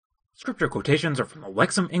Scripture quotations are from the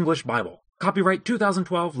Lexham English Bible. Copyright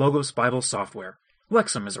 2012 Logos Bible Software.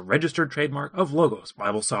 Lexham is a registered trademark of Logos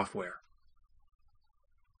Bible Software.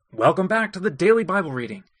 Welcome back to the Daily Bible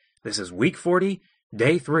Reading. This is Week 40,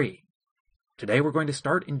 Day 3. Today we're going to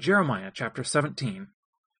start in Jeremiah chapter 17.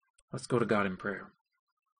 Let's go to God in prayer.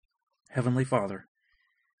 Heavenly Father,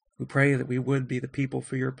 we pray that we would be the people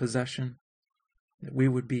for your possession, that we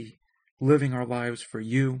would be living our lives for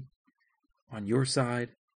you, on your side.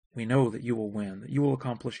 We know that you will win, that you will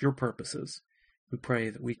accomplish your purposes. We pray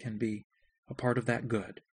that we can be a part of that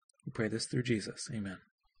good. We pray this through Jesus. Amen.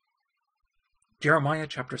 Jeremiah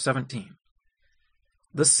chapter 17.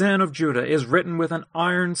 The sin of Judah is written with an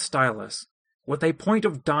iron stylus. With a point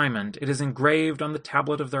of diamond it is engraved on the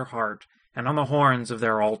tablet of their heart and on the horns of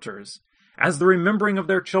their altars. As the remembering of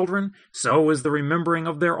their children, so is the remembering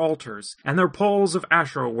of their altars, and their poles of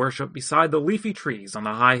Asherah worship beside the leafy trees on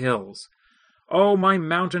the high hills. O my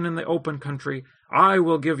mountain in the open country, I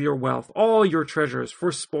will give your wealth, all your treasures, for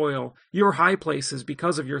spoil, your high places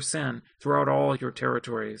because of your sin, throughout all your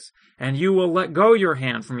territories. And you will let go your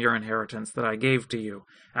hand from your inheritance that I gave to you,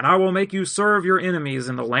 and I will make you serve your enemies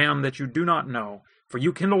in the land that you do not know, for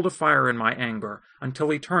you kindled a fire in my anger,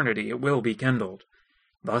 until eternity it will be kindled.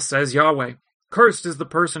 Thus says Yahweh, Cursed is the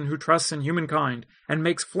person who trusts in humankind, and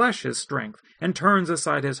makes flesh his strength, and turns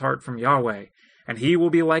aside his heart from Yahweh. And he will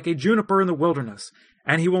be like a juniper in the wilderness,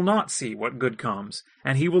 and he will not see what good comes,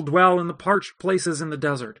 and he will dwell in the parched places in the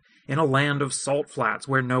desert, in a land of salt flats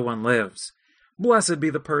where no one lives. Blessed be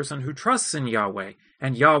the person who trusts in Yahweh,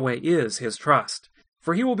 and Yahweh is his trust.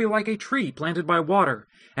 For he will be like a tree planted by water,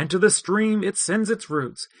 and to the stream it sends its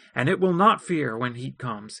roots, and it will not fear when heat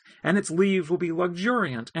comes, and its leaves will be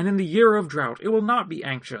luxuriant, and in the year of drought it will not be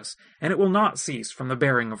anxious, and it will not cease from the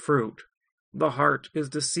bearing of fruit. The heart is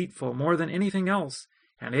deceitful more than anything else,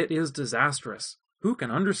 and it is disastrous. Who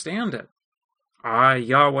can understand it? I,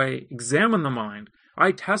 Yahweh, examine the mind.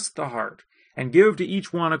 I test the heart, and give to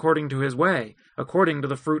each one according to his way, according to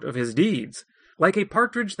the fruit of his deeds. Like a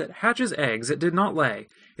partridge that hatches eggs it did not lay,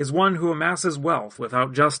 is one who amasses wealth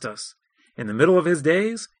without justice. In the middle of his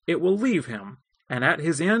days it will leave him, and at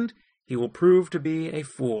his end he will prove to be a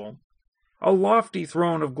fool. A lofty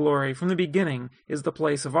throne of glory from the beginning is the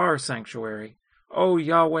place of our sanctuary. O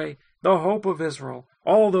Yahweh, the hope of Israel,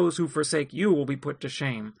 all those who forsake you will be put to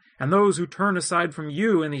shame, and those who turn aside from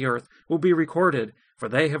you in the earth will be recorded, for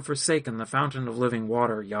they have forsaken the fountain of living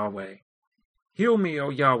water, Yahweh. Heal me, O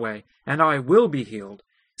Yahweh, and I will be healed.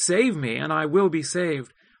 Save me, and I will be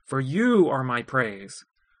saved, for you are my praise.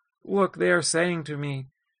 Look, they are saying to me,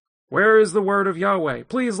 Where is the word of Yahweh?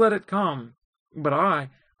 Please let it come. But I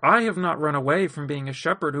have not run away from being a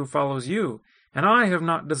shepherd who follows you, and I have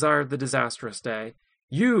not desired the disastrous day.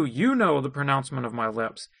 You know the pronouncement of my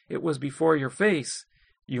lips. It was before your face.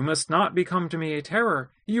 You must not become to me a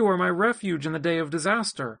terror. You are my refuge in the day of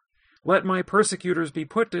disaster. Let my persecutors be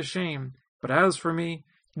put to shame. But as for me,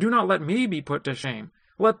 do not let me be put to shame.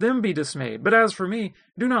 Let them be dismayed. But as for me,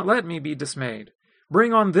 do not let me be dismayed.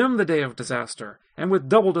 Bring on them the day of disaster, and with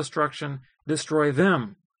double destruction destroy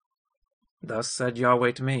them. Thus said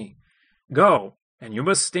Yahweh to me, Go, and you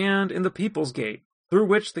must stand in the people's gate, through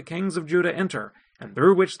which the kings of Judah enter, and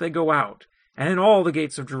through which they go out, and in all the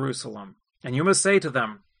gates of Jerusalem. And you must say to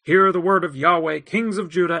them, Hear the word of Yahweh, kings of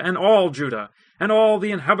Judah, and all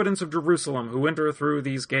the inhabitants of Jerusalem who enter through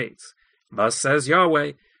these gates. Thus says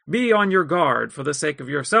Yahweh, Be on your guard for the sake of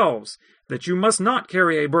yourselves, that you must not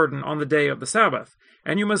carry a burden on the day of the Sabbath,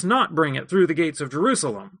 and you must not bring it through the gates of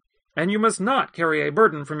Jerusalem. And you must not carry a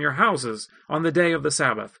burden from your houses on the day of the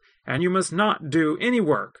Sabbath, and you must not do any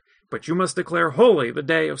work, but you must declare holy the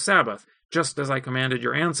day of Sabbath, just as I commanded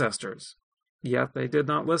your ancestors. Yet they did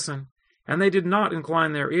not listen, and they did not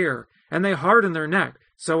incline their ear, and they hardened their neck,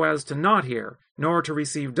 so as to not hear, nor to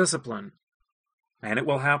receive discipline. And it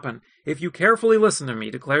will happen, if you carefully listen to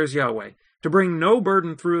me, declares Yahweh, to bring no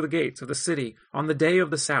burden through the gates of the city on the day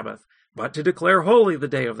of the Sabbath, but to declare holy the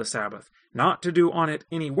day of the Sabbath, not to do on it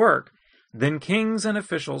any work. Then kings and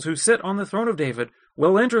officials who sit on the throne of David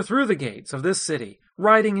will enter through the gates of this city,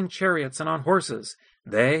 riding in chariots and on horses,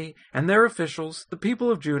 they and their officials, the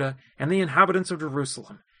people of Judah, and the inhabitants of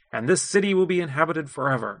Jerusalem, and this city will be inhabited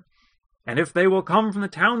forever. And if they will come from the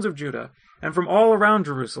towns of Judah, and from all around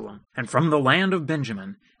Jerusalem, and from the land of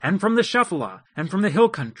Benjamin, and from the Shephelah, and from the hill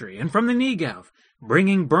country, and from the Negev,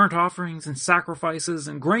 bringing burnt offerings and sacrifices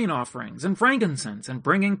and grain offerings and frankincense, and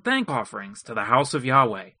bringing thank offerings to the house of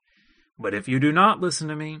Yahweh. But if you do not listen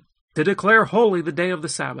to me, to declare holy the day of the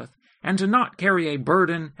Sabbath, and to not carry a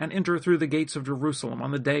burden and enter through the gates of Jerusalem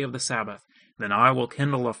on the day of the Sabbath, then I will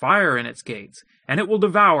kindle a fire in its gates, and it will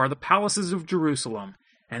devour the palaces of Jerusalem,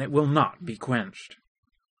 and it will not be quenched.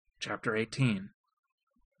 Chapter 18.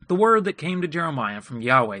 The word that came to Jeremiah from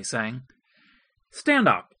Yahweh, saying, Stand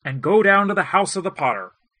up, and go down to the house of the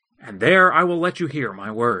potter, and there I will let you hear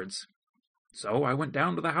my words. So I went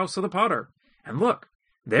down to the house of the potter, and look,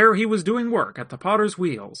 there he was doing work at the potter's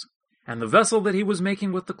wheels, and the vessel that he was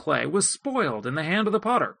making with the clay was spoiled in the hand of the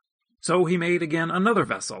potter. So he made again another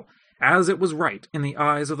vessel, as it was right in the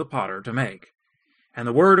eyes of the potter to make. And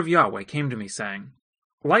the word of Yahweh came to me, saying,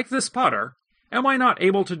 Like this potter, am I not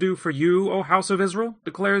able to do for you, O house of Israel,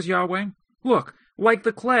 declares Yahweh? Look, like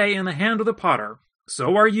the clay in the hand of the potter,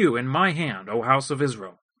 so are you in my hand, O house of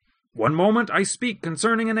Israel. One moment I speak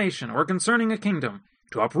concerning a nation or concerning a kingdom,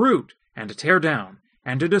 to uproot and to tear down,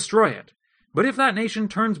 and to destroy it. But if that nation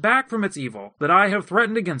turns back from its evil that I have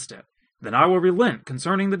threatened against it, then I will relent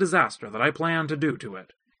concerning the disaster that I plan to do to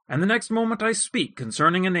it. And the next moment I speak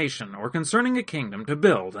concerning a nation or concerning a kingdom to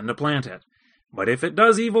build and to plant it. But if it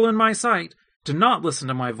does evil in my sight, to not listen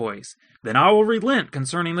to my voice, then I will relent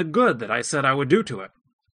concerning the good that I said I would do to it.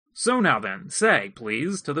 So now then, say,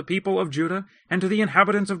 please, to the people of Judah and to the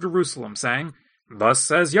inhabitants of Jerusalem, saying, Thus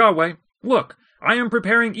says Yahweh, Look, I am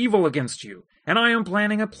preparing evil against you, and I am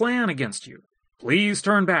planning a plan against you. Please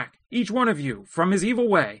turn back, each one of you, from his evil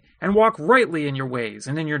way, and walk rightly in your ways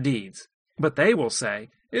and in your deeds. But they will say,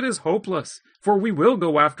 It is hopeless, for we will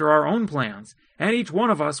go after our own plans, and each one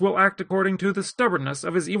of us will act according to the stubbornness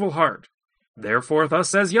of his evil heart. Therefore thus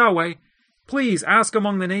says Yahweh, Please ask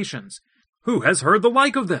among the nations, Who has heard the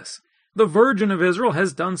like of this? The Virgin of Israel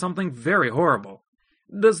has done something very horrible.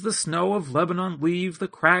 Does the snow of Lebanon leave the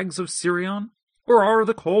crags of Sirion? Or are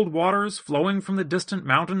the cold waters flowing from the distant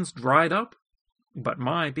mountains dried up? But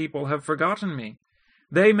my people have forgotten me.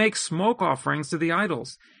 They make smoke offerings to the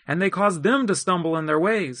idols, and they cause them to stumble in their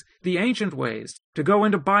ways, the ancient ways, to go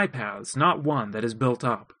into bypaths, not one that is built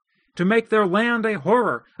up. To make their land a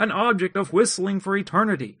horror, an object of whistling for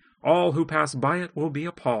eternity. All who pass by it will be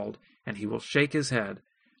appalled, and he will shake his head.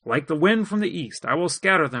 Like the wind from the east, I will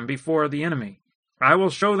scatter them before the enemy. I will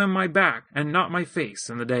show them my back, and not my face,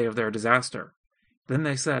 in the day of their disaster. Then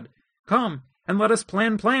they said, Come, and let us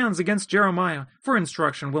plan plans against Jeremiah, for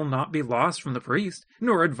instruction will not be lost from the priest,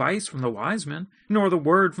 nor advice from the wise men, nor the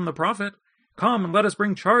word from the prophet. Come, and let us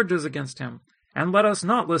bring charges against him, and let us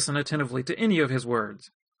not listen attentively to any of his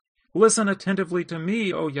words. Listen attentively to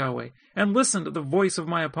me, O Yahweh, and listen to the voice of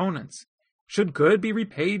my opponents. Should good be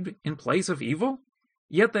repaid in place of evil?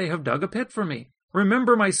 Yet they have dug a pit for me.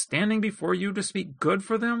 Remember my standing before you to speak good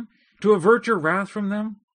for them, to avert your wrath from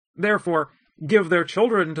them. Therefore, give their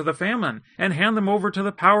children to the famine, and hand them over to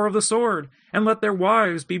the power of the sword, and let their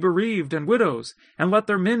wives be bereaved and widows, and let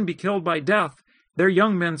their men be killed by death, their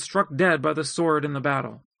young men struck dead by the sword in the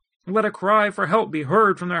battle. Let a cry for help be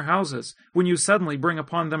heard from their houses, when you suddenly bring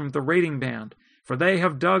upon them the raiding band, for they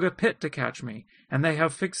have dug a pit to catch me, and they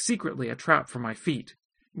have fixed secretly a trap for my feet.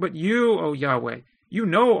 But you, O Yahweh, you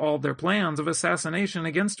know all their plans of assassination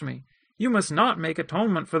against me. You must not make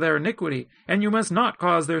atonement for their iniquity, and you must not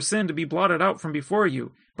cause their sin to be blotted out from before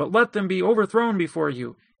you, but let them be overthrown before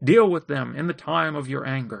you. Deal with them in the time of your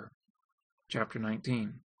anger. Chapter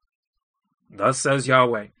 19. Thus says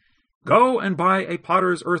Yahweh, Go and buy a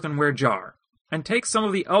potter's earthenware jar, and take some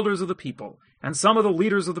of the elders of the people, and some of the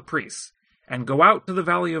leaders of the priests, and go out to the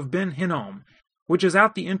valley of Ben Hinnom, which is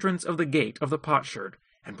at the entrance of the gate of the potsherd,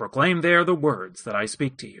 and proclaim there the words that I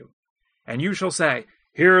speak to you. And you shall say,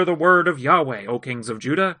 Hear the word of Yahweh, O kings of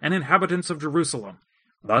Judah and inhabitants of Jerusalem.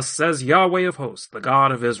 Thus says Yahweh of hosts, the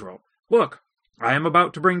God of Israel, Look, I am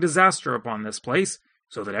about to bring disaster upon this place,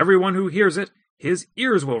 so that everyone who hears it, his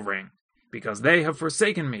ears will ring, because they have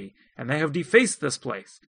forsaken me, and they have defaced this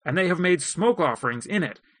place, and they have made smoke offerings in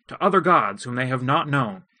it to other gods whom they have not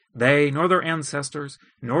known, they nor their ancestors,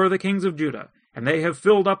 nor the kings of Judah, and they have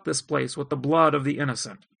filled up this place with the blood of the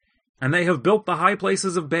innocent. And they have built the high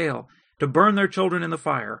places of Baal, to burn their children in the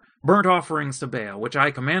fire, burnt offerings to Baal, which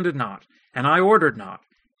I commanded not, and I ordered not,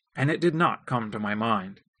 and it did not come to my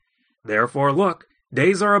mind. Therefore look,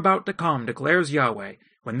 days are about to come, declares Yahweh,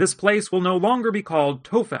 when this place will no longer be called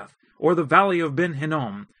Topheth, or the valley of Ben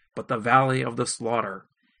Hinnom, but the valley of the slaughter.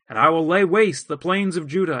 And I will lay waste the plains of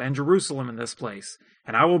Judah and Jerusalem in this place,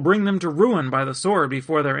 and I will bring them to ruin by the sword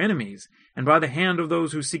before their enemies, and by the hand of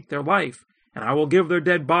those who seek their life, and I will give their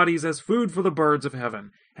dead bodies as food for the birds of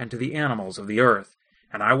heaven, and to the animals of the earth.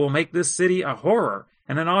 And I will make this city a horror,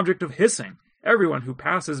 and an object of hissing. Everyone who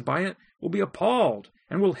passes by it will be appalled,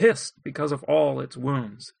 and will hiss because of all its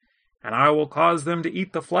wounds. And I will cause them to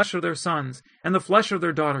eat the flesh of their sons, and the flesh of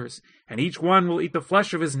their daughters, and each one will eat the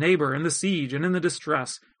flesh of his neighbor in the siege and in the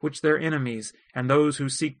distress which their enemies and those who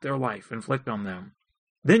seek their life inflict on them.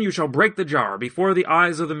 Then you shall break the jar before the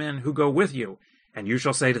eyes of the men who go with you, and you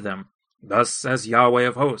shall say to them, Thus says Yahweh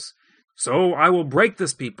of hosts, So I will break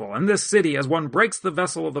this people and this city as one breaks the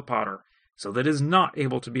vessel of the potter, so that it is not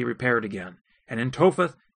able to be repaired again. And in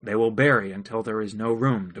Topheth they will bury until there is no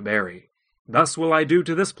room to bury. Thus will I do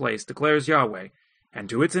to this place, declares Yahweh, and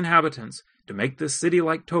to its inhabitants, to make this city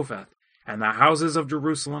like Topheth, and the houses of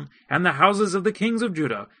Jerusalem and the houses of the kings of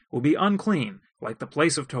Judah will be unclean, like the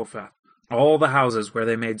place of Topheth. All the houses where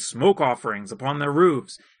they made smoke offerings upon their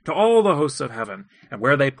roofs to all the hosts of heaven, and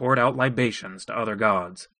where they poured out libations to other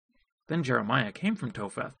gods. Then Jeremiah came from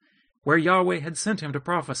Topheth, where Yahweh had sent him to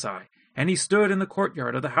prophesy, and he stood in the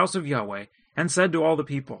courtyard of the house of Yahweh, and said to all the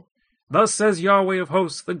people, Thus says Yahweh of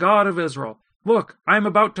hosts, the God of Israel, Look, I am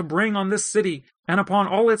about to bring on this city, and upon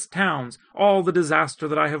all its towns, all the disaster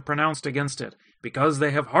that I have pronounced against it, because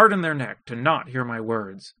they have hardened their neck to not hear my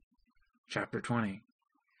words. Chapter 20.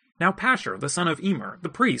 Now Pashur, the son of Emer, the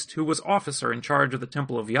priest, who was officer in charge of the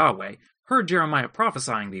temple of Yahweh, heard Jeremiah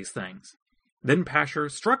prophesying these things. Then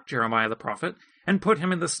Pashur struck Jeremiah the prophet, and put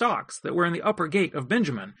him in the stocks that were in the upper gate of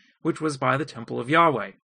Benjamin, which was by the temple of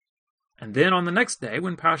Yahweh. And then on the next day,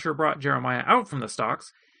 when Pashur brought Jeremiah out from the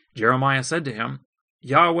stocks, Jeremiah said to him,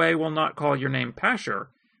 Yahweh will not call your name Pashur,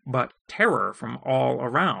 but terror from all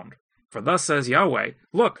around. For thus says Yahweh,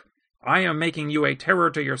 Look, I am making you a terror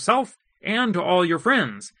to yourself and to all your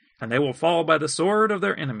friends, and they will fall by the sword of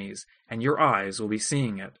their enemies, and your eyes will be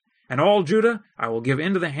seeing it. And all Judah I will give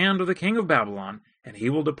into the hand of the king of Babylon, and he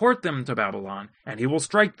will deport them to Babylon, and he will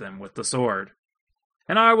strike them with the sword.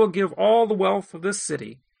 And I will give all the wealth of this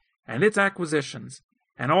city, and its acquisitions,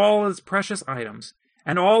 and all its precious items,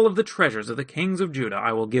 and all of the treasures of the kings of Judah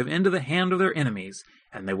I will give into the hand of their enemies,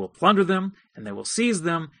 and they will plunder them, and they will seize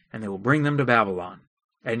them, and they will bring them to Babylon.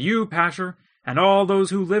 And you, Pashur, and all those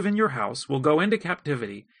who live in your house will go into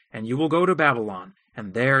captivity, and you will go to Babylon,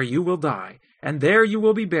 and there you will die, and there you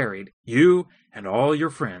will be buried, you and all your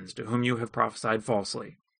friends to whom you have prophesied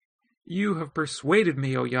falsely. You have persuaded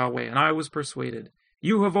me, O Yahweh, and I was persuaded.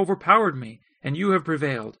 You have overpowered me, and you have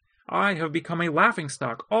prevailed. I have become a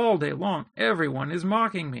laughingstock all day long. Everyone is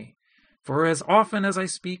mocking me. For as often as I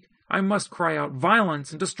speak, I must cry out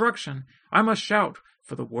violence and destruction. I must shout,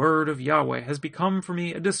 for the word of Yahweh has become for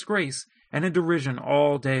me a disgrace and a derision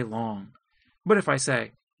all day long. But if I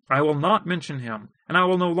say, I will not mention him, and I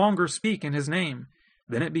will no longer speak in his name,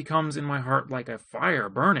 then it becomes in my heart like a fire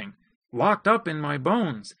burning, locked up in my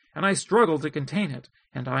bones, and I struggle to contain it,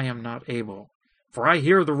 and I am not able. For I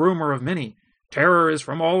hear the rumor of many, Terror is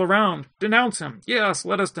from all around. Denounce him. Yes,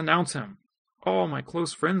 let us denounce him. All my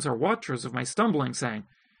close friends are watchers of my stumbling, saying,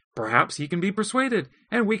 Perhaps he can be persuaded,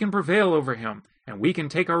 and we can prevail over him, and we can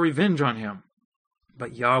take our revenge on him.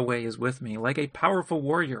 But Yahweh is with me like a powerful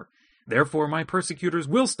warrior. Therefore my persecutors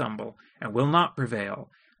will stumble, and will not prevail.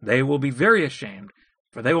 They will be very ashamed,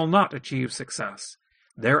 for they will not achieve success.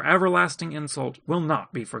 Their everlasting insult will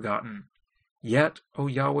not be forgotten. Yet, O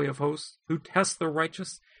Yahweh of hosts, who tests the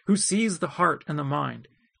righteous, who sees the heart and the mind,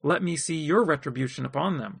 let me see your retribution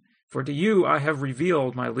upon them, for to you I have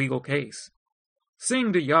revealed my legal case.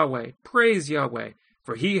 Sing to Yahweh, praise Yahweh,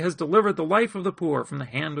 for he has delivered the life of the poor from the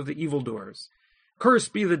hand of the evildoers.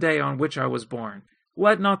 Cursed be the day on which I was born.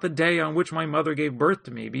 Let not the day on which my mother gave birth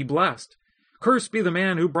to me be blessed. Cursed be the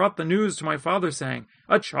man who brought the news to my father, saying,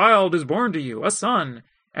 A child is born to you, a son,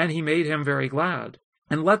 and he made him very glad.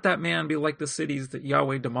 And let that man be like the cities that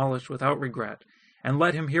Yahweh demolished without regret, and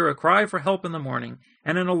let him hear a cry for help in the morning,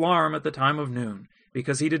 and an alarm at the time of noon,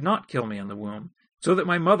 because he did not kill me in the womb, so that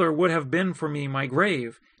my mother would have been for me my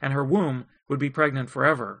grave, and her womb would be pregnant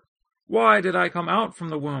forever. Why did I come out from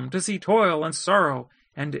the womb to see toil and sorrow,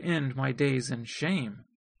 and to end my days in shame?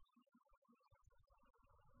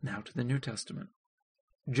 Now to the New Testament.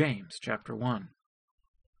 James chapter 1.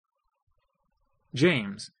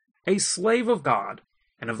 James, a slave of God,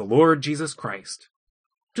 and of the Lord Jesus Christ.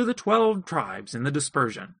 To the 12 tribes in the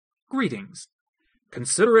dispersion, greetings.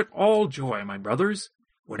 Consider it all joy, my brothers,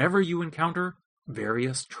 whenever you encounter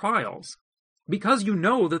various trials, because you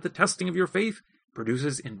know that the testing of your faith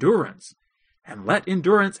produces endurance, and let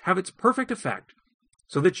endurance have its perfect effect,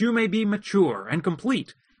 so that you may be mature and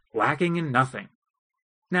complete, lacking in nothing.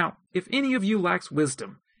 Now, if any of you lacks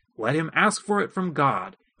wisdom, let him ask for it from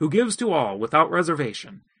God, who gives to all without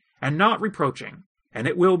reservation, and not reproaching, and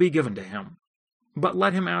it will be given to him. But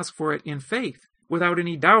let him ask for it in faith, without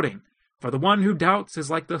any doubting, for the one who doubts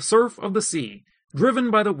is like the surf of the sea,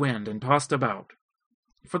 driven by the wind and tossed about.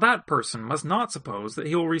 For that person must not suppose that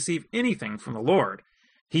he will receive anything from the Lord.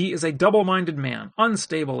 He is a double-minded man,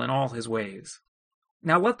 unstable in all his ways.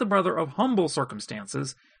 Now let the brother of humble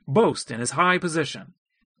circumstances boast in his high position,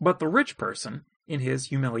 but the rich person in his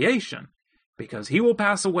humiliation, because he will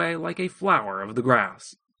pass away like a flower of the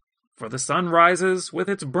grass. For the sun rises with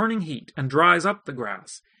its burning heat and dries up the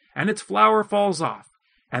grass, and its flower falls off,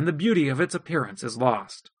 and the beauty of its appearance is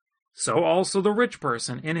lost. So also the rich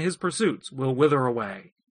person in his pursuits will wither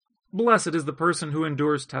away. Blessed is the person who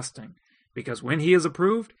endures testing, because when he is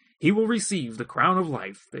approved, he will receive the crown of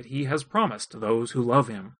life that he has promised to those who love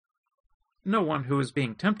him. No one who is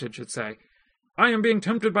being tempted should say, "I am being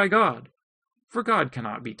tempted by God." For God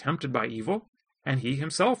cannot be tempted by evil, and he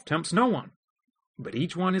himself tempts no one. But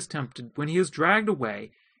each one is tempted when he is dragged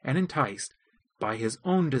away and enticed by his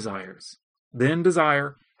own desires. Then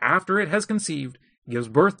desire, after it has conceived, gives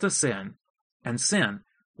birth to sin, and sin,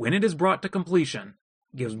 when it is brought to completion,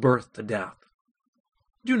 gives birth to death.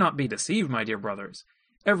 Do not be deceived, my dear brothers.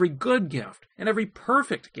 Every good gift and every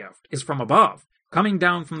perfect gift is from above, coming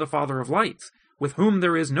down from the Father of lights, with whom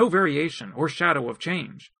there is no variation or shadow of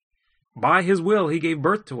change. By his will he gave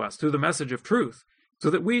birth to us through the message of truth, so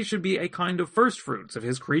that we should be a kind of firstfruits of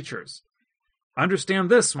his creatures. Understand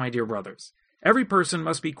this, my dear brothers. Every person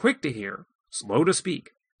must be quick to hear, slow to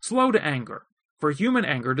speak, slow to anger, for human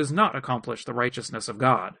anger does not accomplish the righteousness of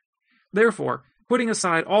God. Therefore, putting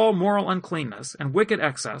aside all moral uncleanness and wicked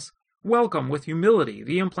excess, welcome with humility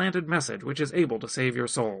the implanted message which is able to save your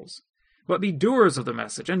souls. But be doers of the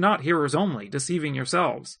message, and not hearers only, deceiving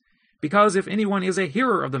yourselves. Because if anyone is a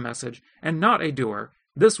hearer of the message, and not a doer,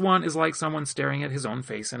 this one is like someone staring at his own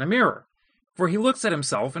face in a mirror. For he looks at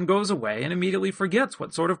himself and goes away and immediately forgets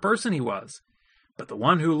what sort of person he was. But the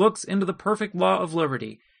one who looks into the perfect law of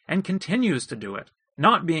liberty, and continues to do it,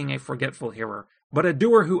 not being a forgetful hearer, but a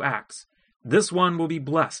doer who acts, this one will be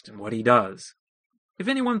blessed in what he does. If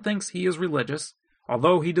anyone thinks he is religious,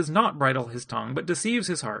 although he does not bridle his tongue but deceives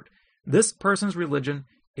his heart, this person's religion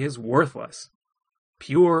is worthless.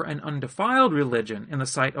 Pure and undefiled religion in the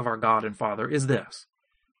sight of our God and Father is this: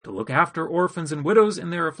 to look after orphans and widows in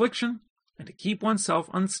their affliction, and to keep oneself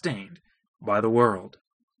unstained by the world.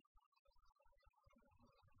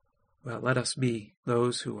 Well, let us be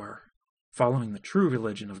those who are following the true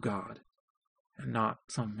religion of God, and not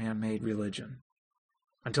some man-made religion.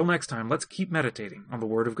 Until next time, let's keep meditating on the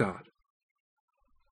Word of God.